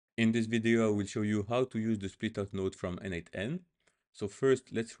In this video, I will show you how to use the split out node from n8n. So first,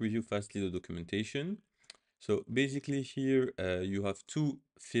 let's review fastly the documentation. So basically here, you have two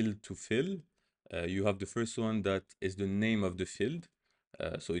fields to fill. You have the first one that is the name of the field.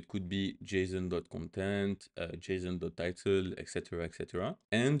 So it could be json.content, json.title, etc., etc.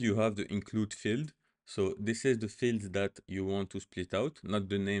 And you have the include field. So this is the fields that you want to split out, not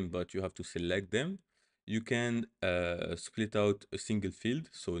the name, but you have to select them. You can split out a single field,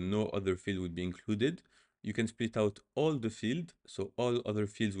 so no other field will be included. You can split out all the field, so all other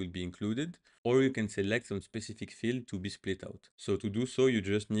fields will be included, or you can select some specific field to be split out. So to do so, you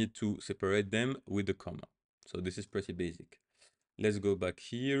just need to separate them with a comma. So this is pretty basic. Let's go back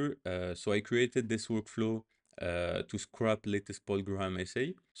here. So I created this workflow to scrap latest polygram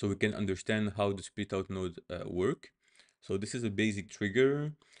essay so we can understand how the split out node work. So this is a basic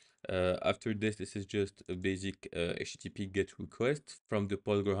trigger. After this is just a basic HTTP GET request from the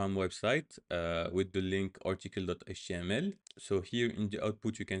polygram website with the link article.html. So here in the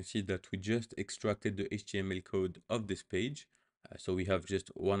output, you can see that we just extracted the HTML code of this page. So we have just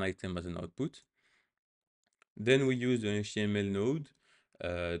one item as an output. Then we use an HTML node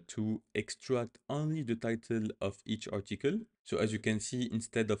to extract only the title of each article. So as you can see,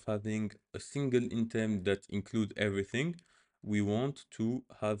 instead of having a single item that includes everything, we want to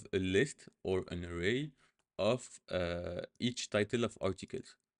have a list or an array of each title of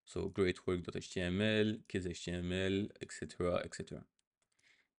articles. So greatwork.html, kids.html, etc., etc.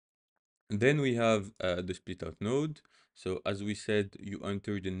 Then we have the split out node. So as we said, you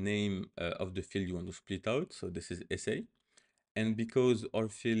enter the name of the field you want to split out. So this is essay. And because our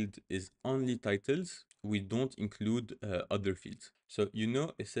field is only titles, we don't include other fields. So you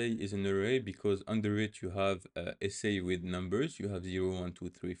know essay is an array because under it you have essay with numbers. You have 0, 1, 2,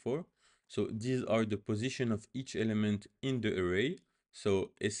 3, 4. So these are the position of each element in the array.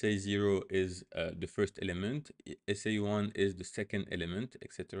 So essay 0 is the first element, essay 1 is the second element,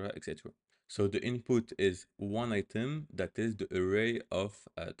 etc., etc. So the input is one item, that is the array of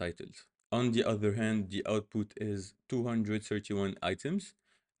titles. On the other hand, the output is 231 items,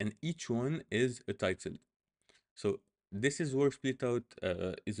 and each one is a title. So this is where split out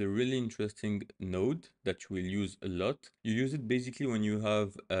is a really interesting node that you will use a lot. You use it basically when you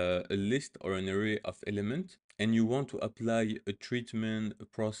have a list or an array of elements and you want to apply a treatment, a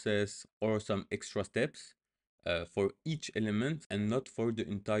process, or some extra steps for each element and not for the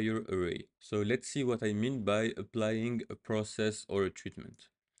entire array. So let's see what I mean by applying a process or a treatment.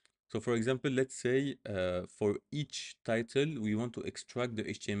 So for example, let's say for each title, we want to extract the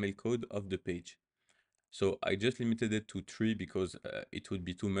HTML code of the page. So I just limited it to 3 because it would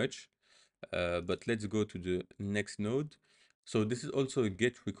be too much. But let's go to the next node. So this is also a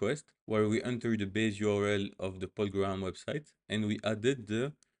GET request where we enter the base URL of the polygram website and we added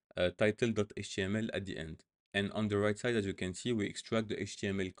the title.html at the end. And on the right side, as you can see, we extract the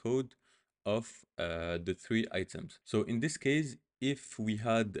HTML code of the 3 items. So in this case, if we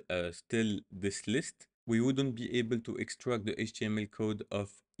had still this list, we wouldn't be able to extract the HTML code of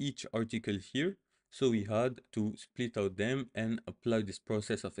each article here. So we had to split out them and apply this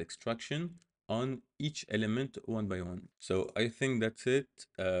process of extraction on each element one by one. So I think that's it.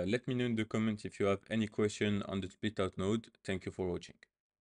 Let me know in the comments if you have any question on the split out node. Thank you for watching.